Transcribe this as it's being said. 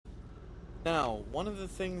Now, one of the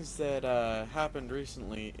things that happened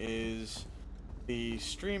recently is the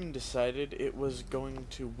stream decided it was going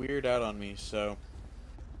to weird out on me, so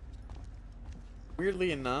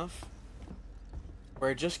weirdly enough, where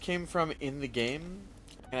I just came from in the game,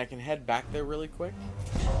 and I can head back there really quick,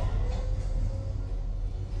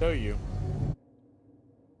 show you.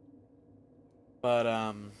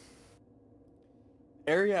 But,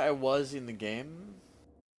 area I was in the game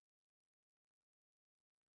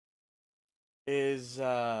is,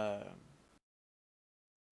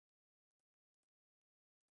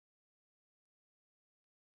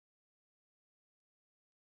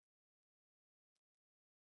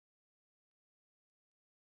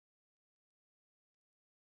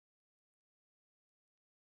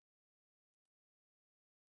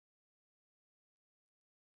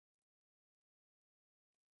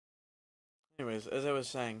 anyways, as I was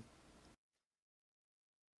saying,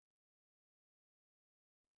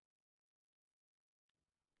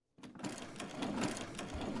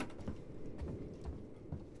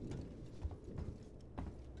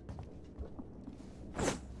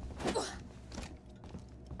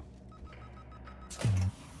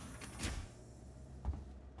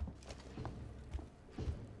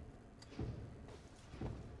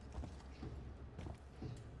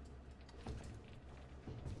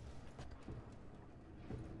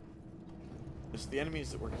 it's the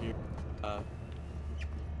enemies that were here,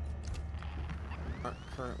 aren't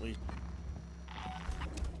currently.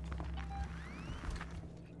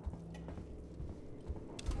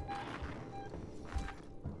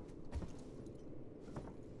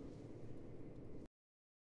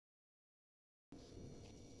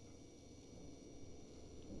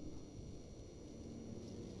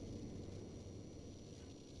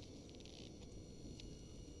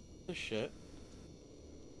 The shit.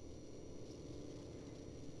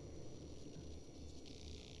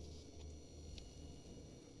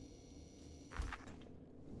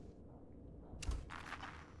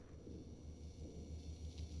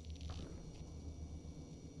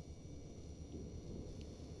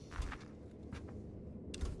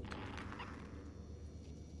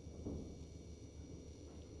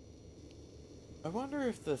 I wonder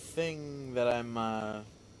if the thing that I'm,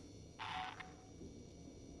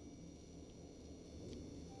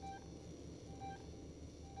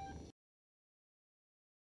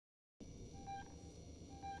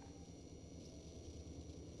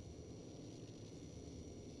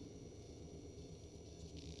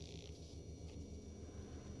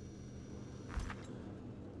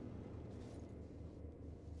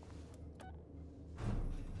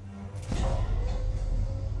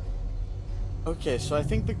 okay, so I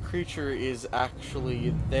think the creature is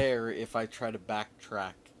actually there if I try to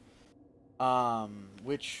backtrack.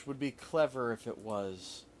 Which would be clever if it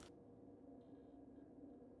was.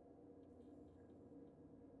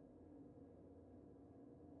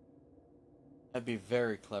 That'd be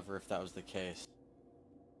very clever if that was the case.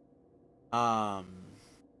 If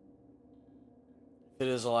it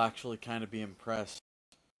is, I'll actually kind of be impressed.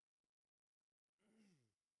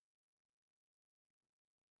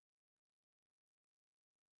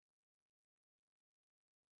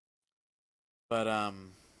 But,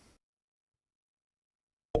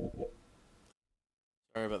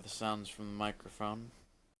 sorry about the sounds from the microphone.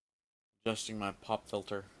 Adjusting my pop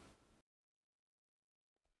filter.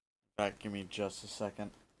 Back, give me just a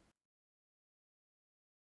second.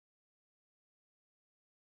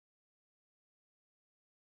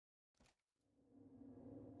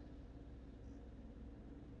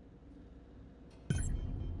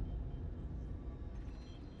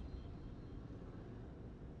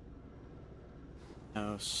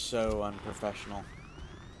 Oh, so unprofessional.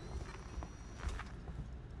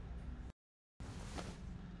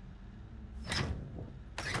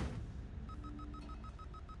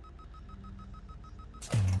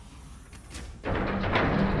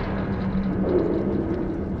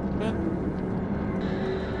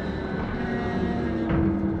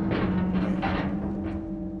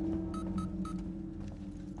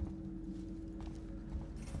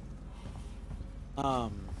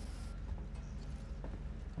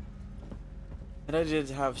 And I did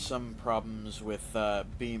have some problems with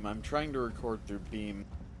Beam. I'm trying to record through Beam.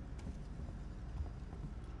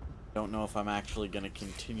 Don't know if I'm actually going to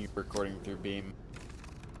continue recording through Beam.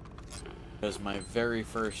 Because my very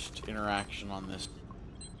first interaction on this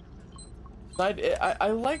side, I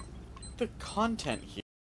like the content here.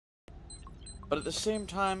 But at the same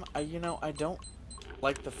time, I don't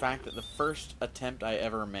like the fact that the first attempt I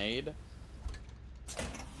ever made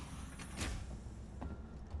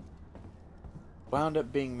wound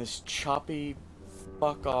up being this choppy,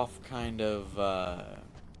 fuck off kind of,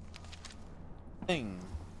 thing.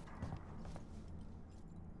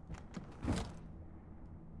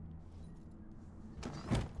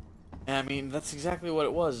 And I mean, that's exactly what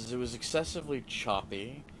it was. It was excessively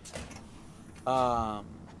choppy. The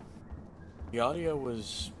audio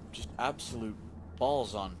was just absolute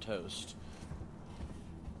balls on toast.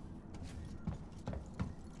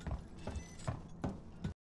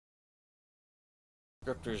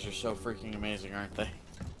 Scripters are so freaking amazing, aren't they?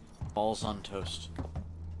 Balls on toast.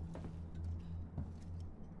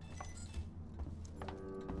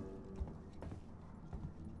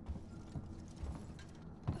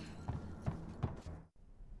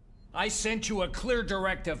 I sent you a clear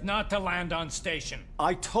directive not to land on station.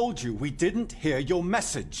 I told you we didn't hear your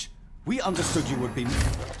message. We understood you would be...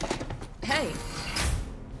 Hey!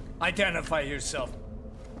 Identify yourself.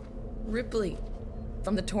 Ripley,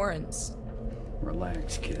 from the Torrens.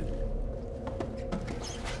 Relax, kid.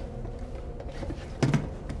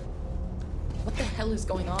 What the hell is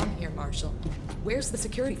going on here, Marshal? Where's the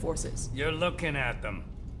security forces? You're looking at them.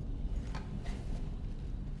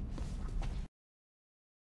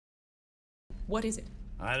 What is it?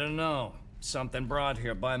 I don't know. Something brought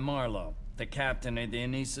here by Marlowe, the captain of the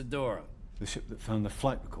Anisadora. The ship that found the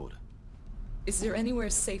flight recorder. Is there anywhere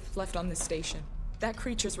safe left on this station? That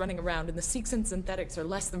creature's running around, and the Seeks and synthetics are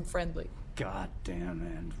less than friendly. Goddamn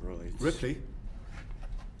androids. Ripley?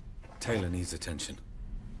 Taylor needs attention.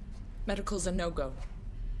 Medical's a no-go.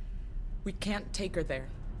 We can't take her there.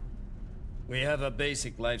 We have a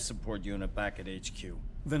basic life support unit back at HQ.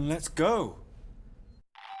 Then let's go.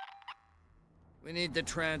 We need the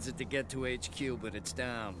transit to get to HQ, but it's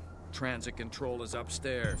down. Transit control is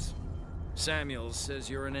upstairs. Samuels says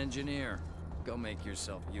you're an engineer. Go make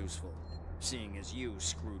yourself useful, seeing as you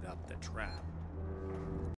screwed up the trap.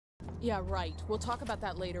 Yeah, right. We'll talk about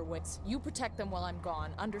that later, Wits. You protect them while I'm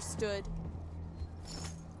gone. Understood?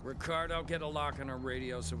 Ricardo, get a lock on our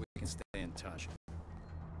radio so we can stay in touch.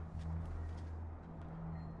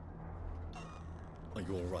 Are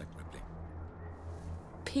you all right, Ripley?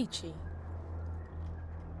 Peachy.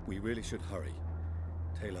 We really should hurry.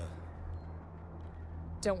 Taylor...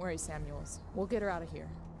 Don't worry, Samuels. We'll get her out of here.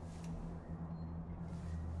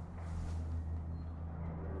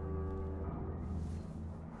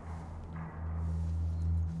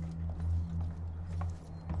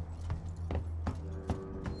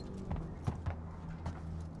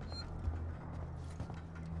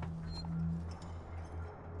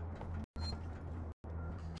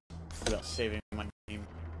 About saving my team.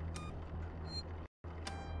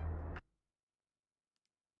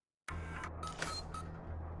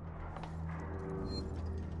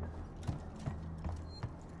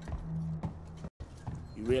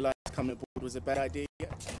 You realize coming aboard was a bad idea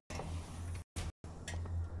yet?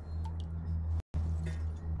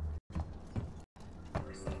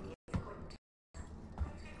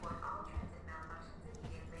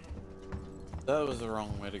 That was the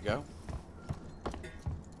wrong way to go.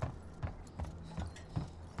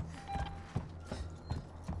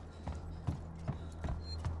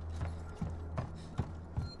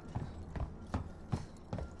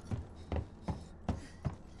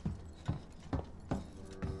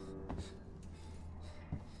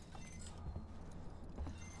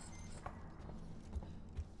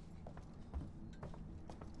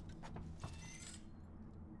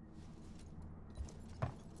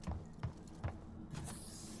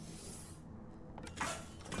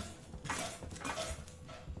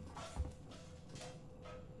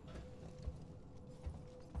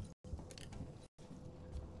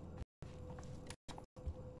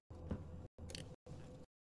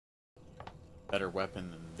 Better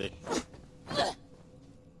weapon than this.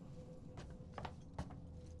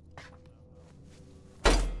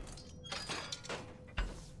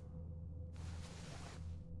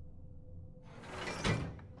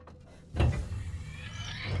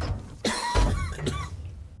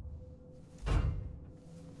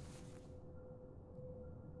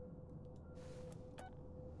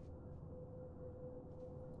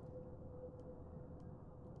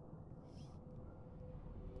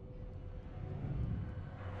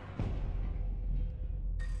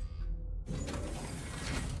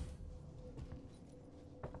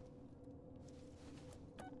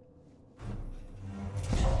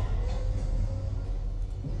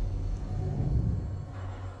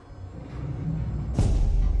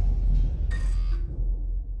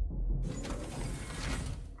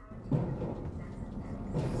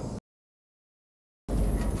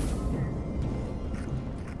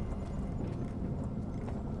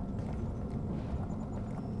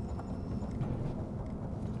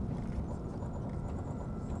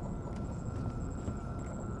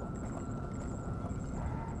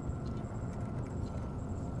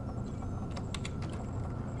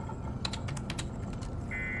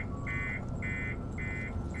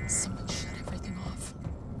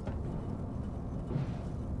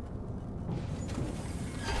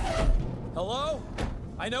 Hello?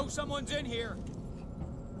 I know someone's in here.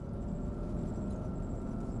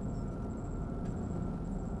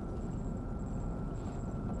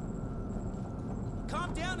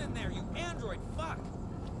 Calm down in there, you android fuck!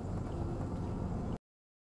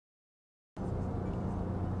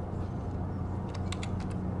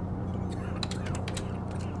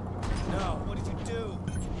 No, what did you do?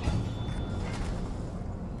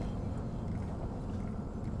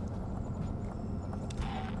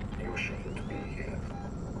 You shouldn't be here.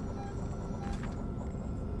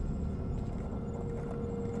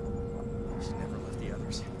 She never left the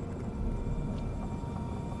others.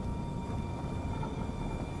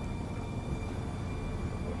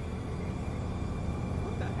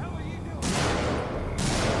 What the hell are you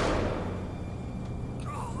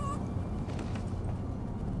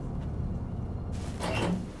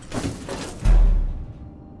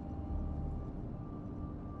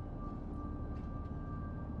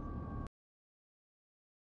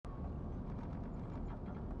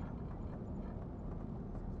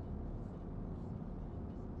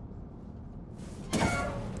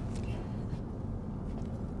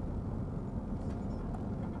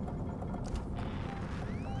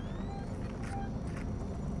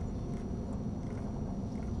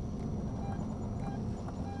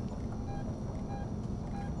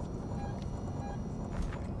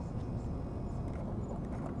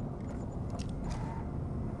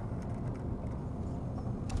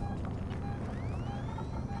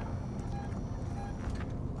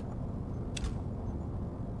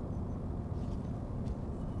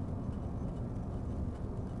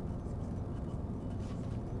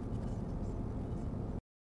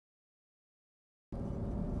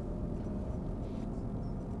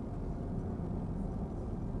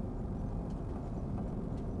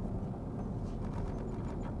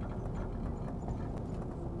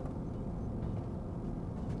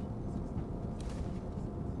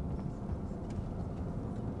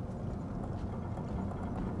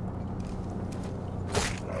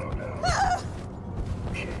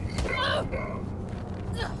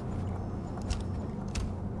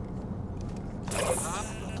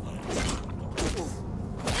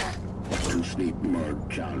To sleep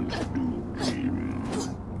merchant do dream.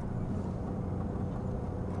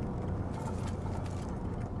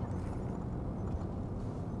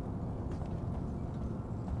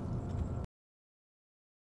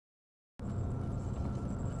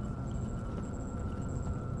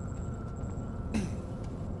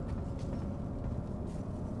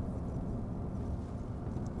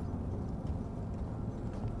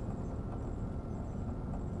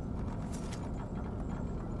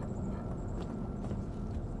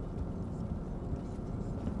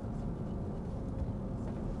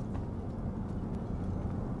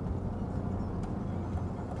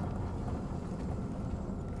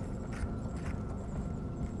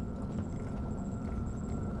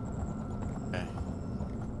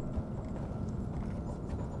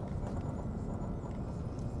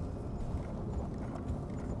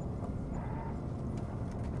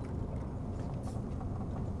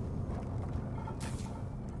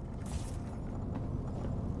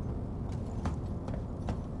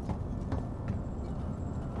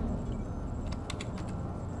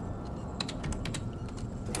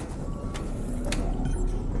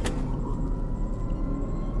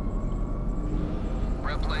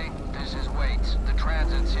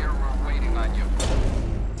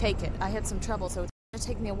 Take it. I had some trouble, so it's gonna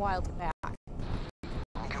take me a while to get back.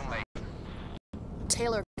 You make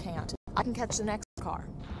Taylor can't. I can catch the next car.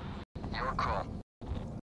 your call.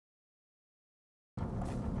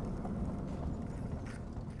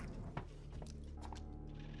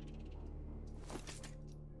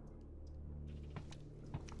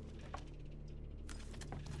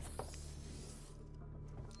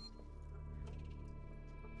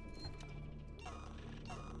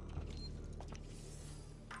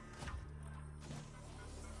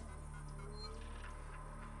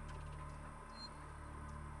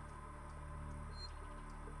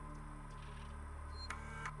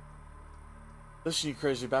 Listen, you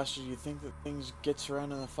crazy bastard, you think that things gets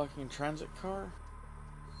around in the fucking transit car?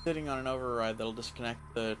 Sitting on an override that'll disconnect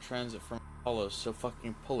the transit from Apollo, so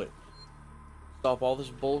fucking pull it. Stop all this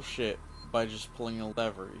bullshit by just pulling a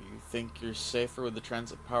lever. You think you're safer with the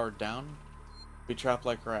transit powered down? Be trapped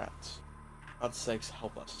like rats. For God's sakes,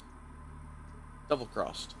 help us.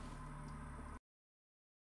 Double-crossed.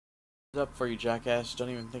 Up for you, jackass. Don't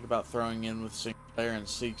even think about throwing in with Sinclair and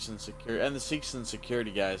Seeks and security and the Seeks and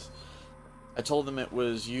security guys. I told them it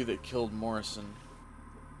was you that killed Morrison.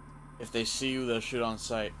 If they see you, they'll shoot on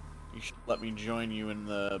sight. You should let me join you in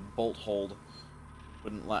the bolt hold.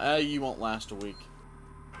 You won't last a week.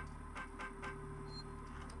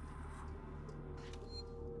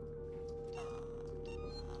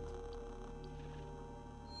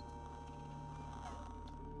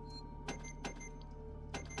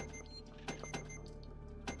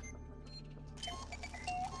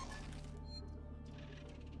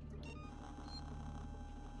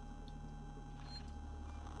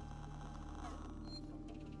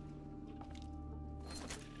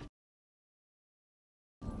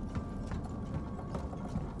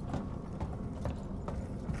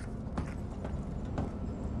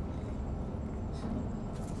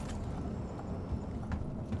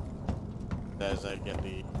 as I get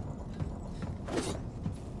the...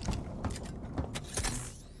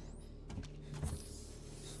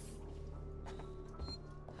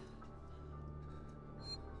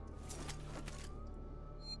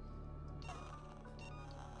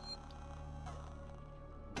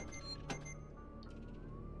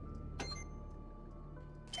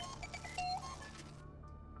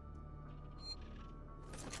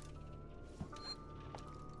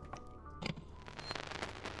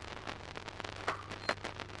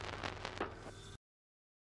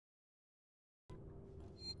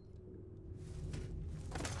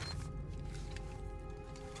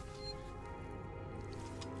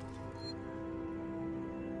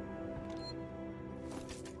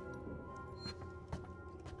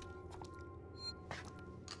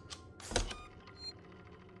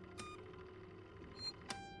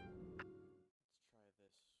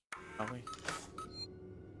 Shall we?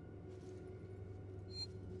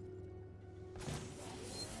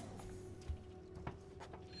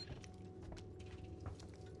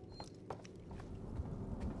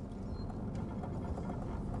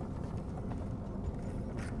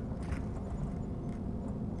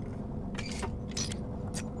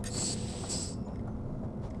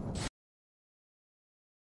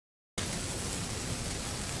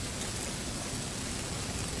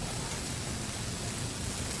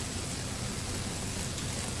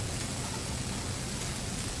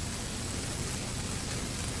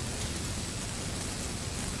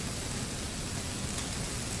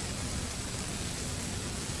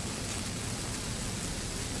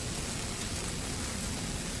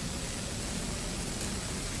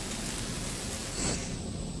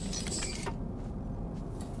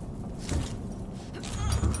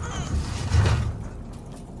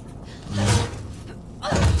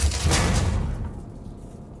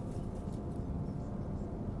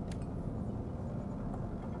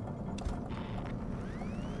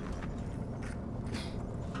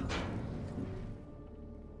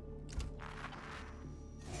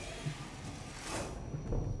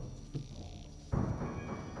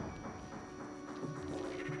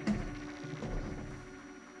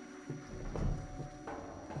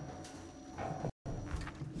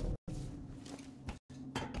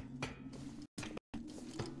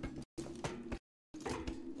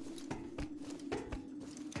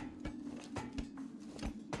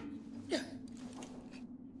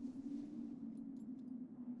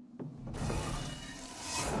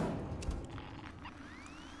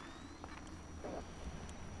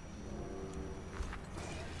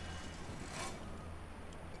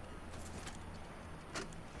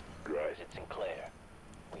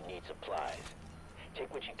 Supplies.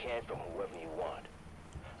 Take what you can from whoever you want.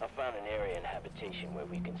 I found an area in habitation where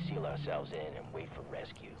we can seal ourselves in and wait for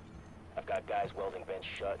rescue. I've got guys welding vents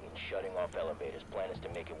shut and shutting off elevators. Plan is to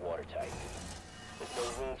make it watertight. There's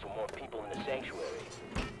no room for more people in the sanctuary,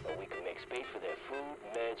 but we can make space for their food,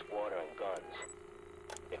 meds, water, and guns.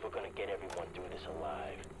 If we're gonna get everyone through this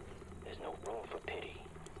alive, there's no room for pity.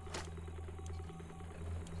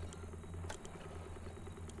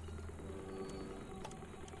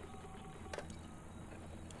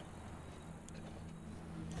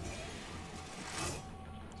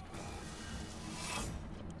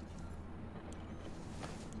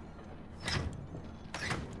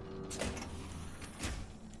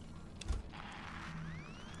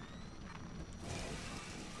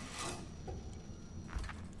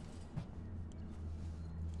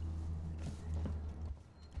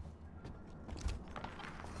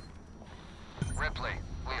 Ripley,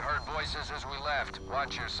 we heard voices as we left.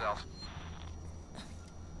 Watch yourself.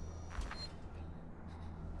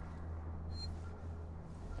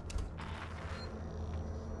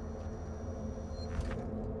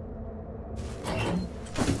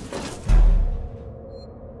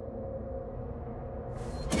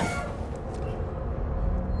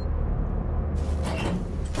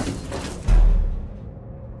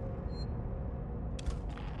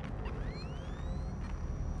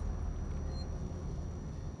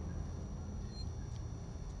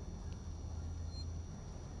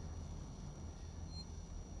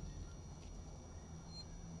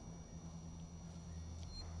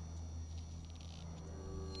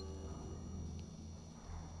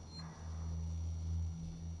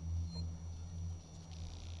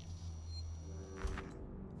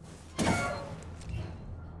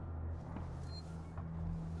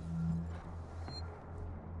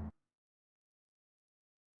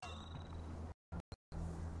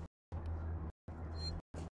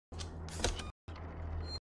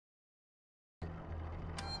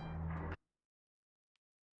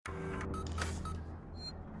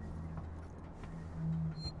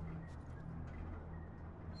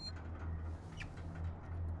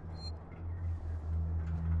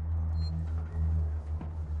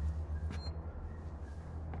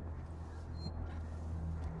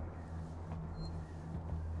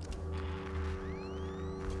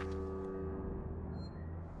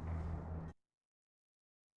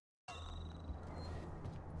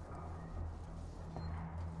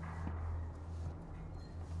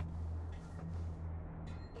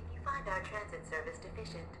 find our transit service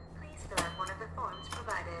deficient, please fill out one of the forms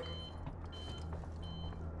provided.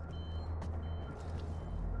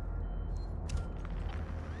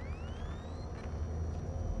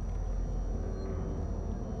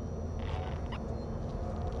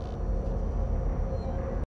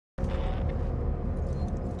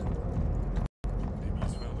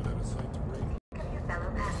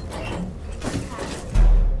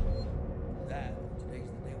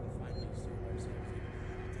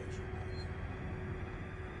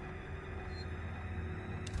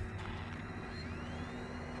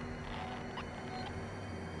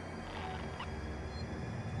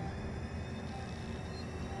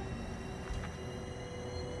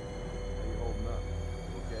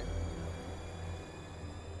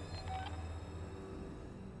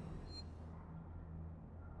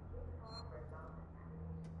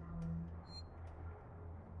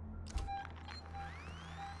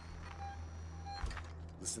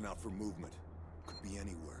 Listen out for movement. Could be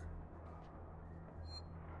anywhere.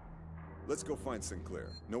 Let's go find Sinclair.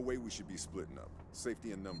 No way we should be splitting up.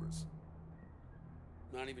 Safety in numbers.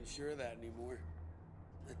 Not even sure of that anymore.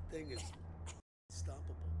 That thing is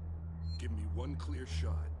unstoppable. Give me one clear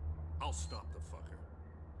shot. I'll stop the fucker.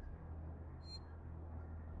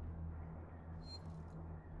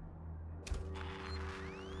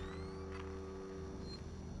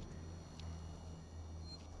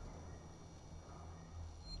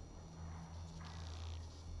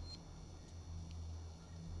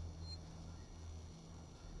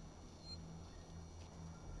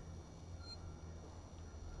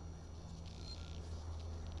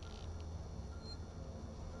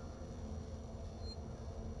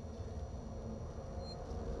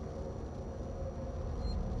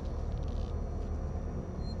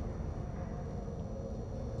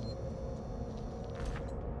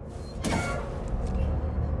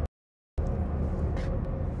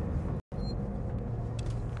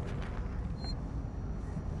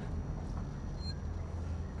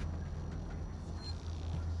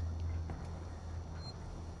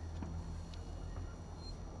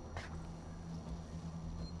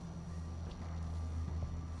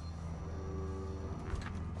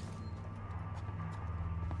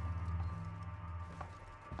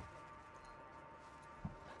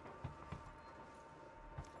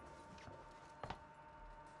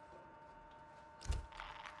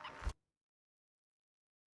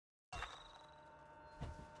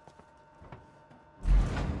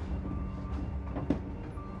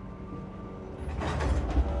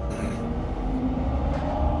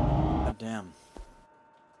 Damn.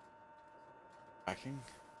 Tracking?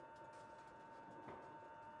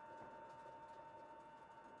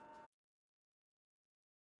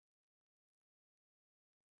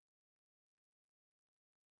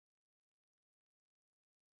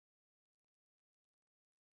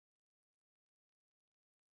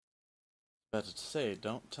 About to say,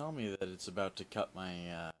 don't tell me that it's about to cut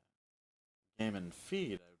my game and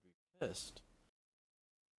feed. I would be pissed.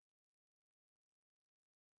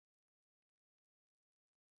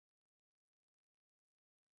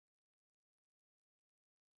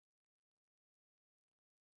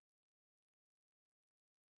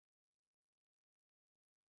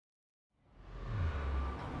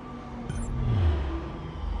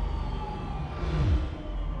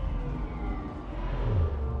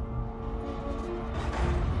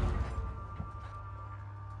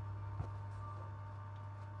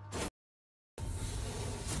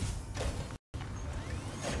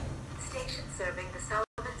 Serving the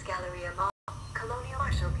Solomon's Galleria Mall, Colonial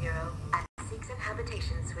Marshal Bureau, and Seeks and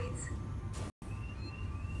Habitation Suites.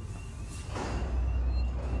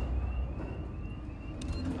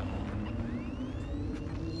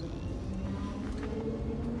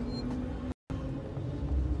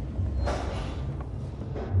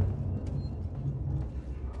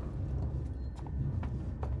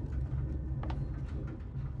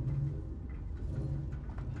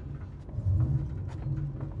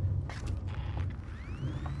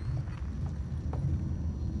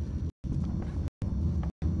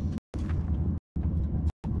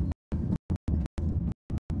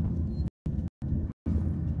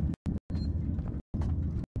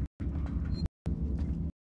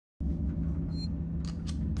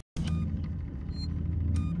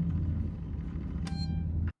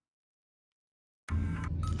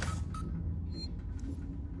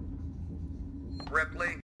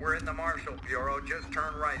 Ripley, we're in the Marshal Bureau. Just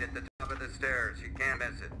turn right at the top of the stairs. You can't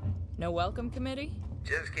miss it. No welcome committee?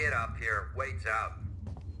 Just get up here. Wait's out.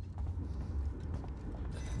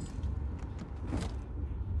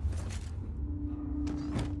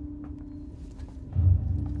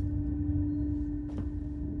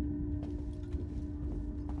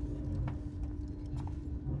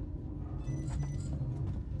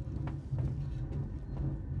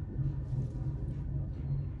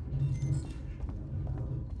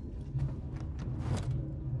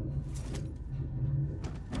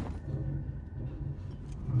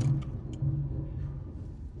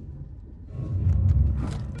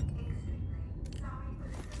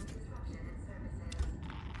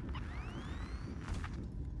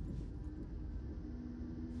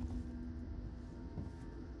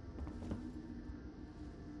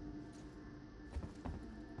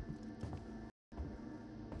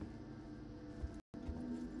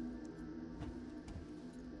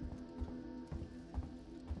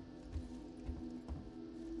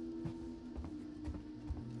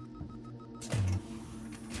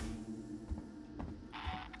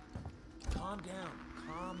 down.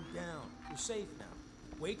 Calm down. You're safe now.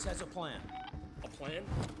 Waits has a plan. A plan?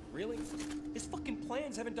 Really? His fucking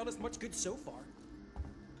plans haven't done us much good so far.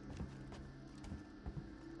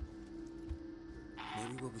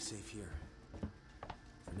 Maybe we'll be safe here.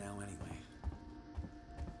 For now, anyway.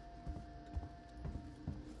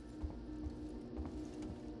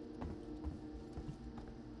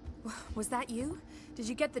 Was that you? Did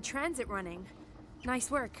you get the transit running?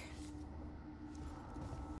 Nice work.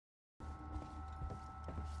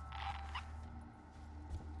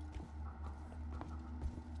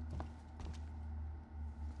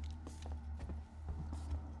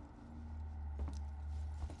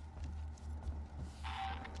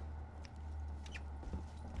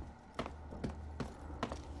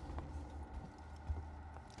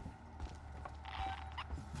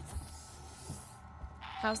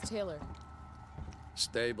 How's Taylor?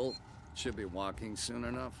 Stable. Should be walking soon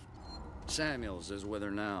enough. Samuels is with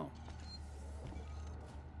her now.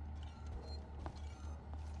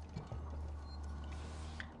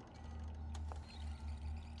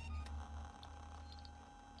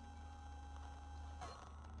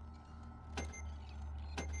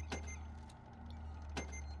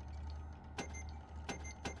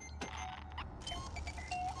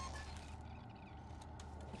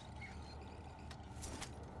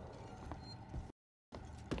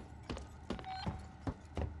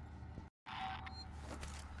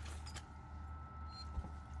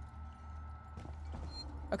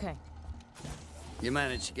 Okay. You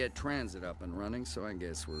managed to get transit up and running, so I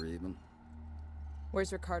guess we're even.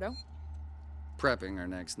 Where's Ricardo? Prepping our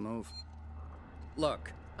next move. Look,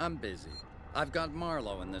 I'm busy. I've got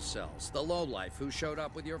Marlowe in the cells, the lowlife who showed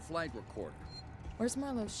up with your flight recorder. Where's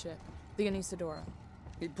Marlowe's ship? The Anisadora.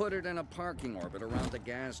 He put it in a parking orbit around the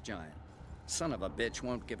gas giant. Son of a bitch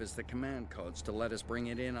won't give us the command codes to let us bring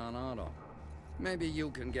it in on auto. Maybe you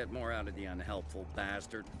can get more out of the unhelpful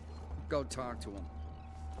bastard. Go talk to him.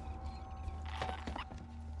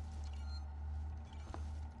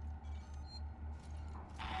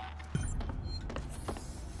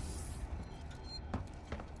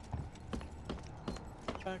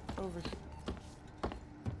 Back over here.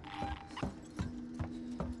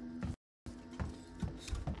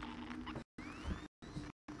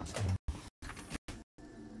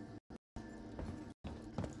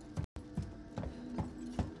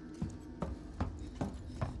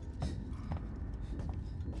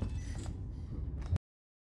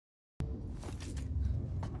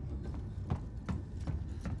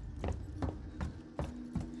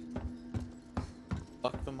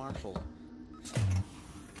 Fuck the Marshals.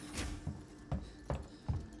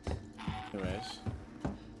 Anyways.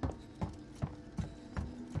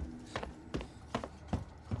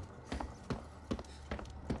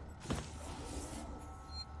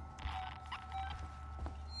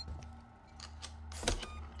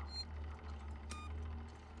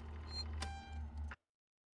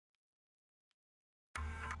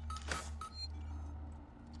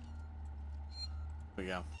 Here we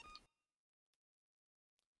go. Let's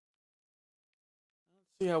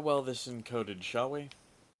see how well this encoded, shall we?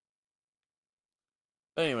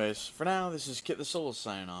 Anyways, for now, this is Kitthesoulless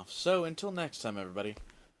signing off. So, until next time, everybody.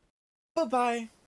 Bye-bye!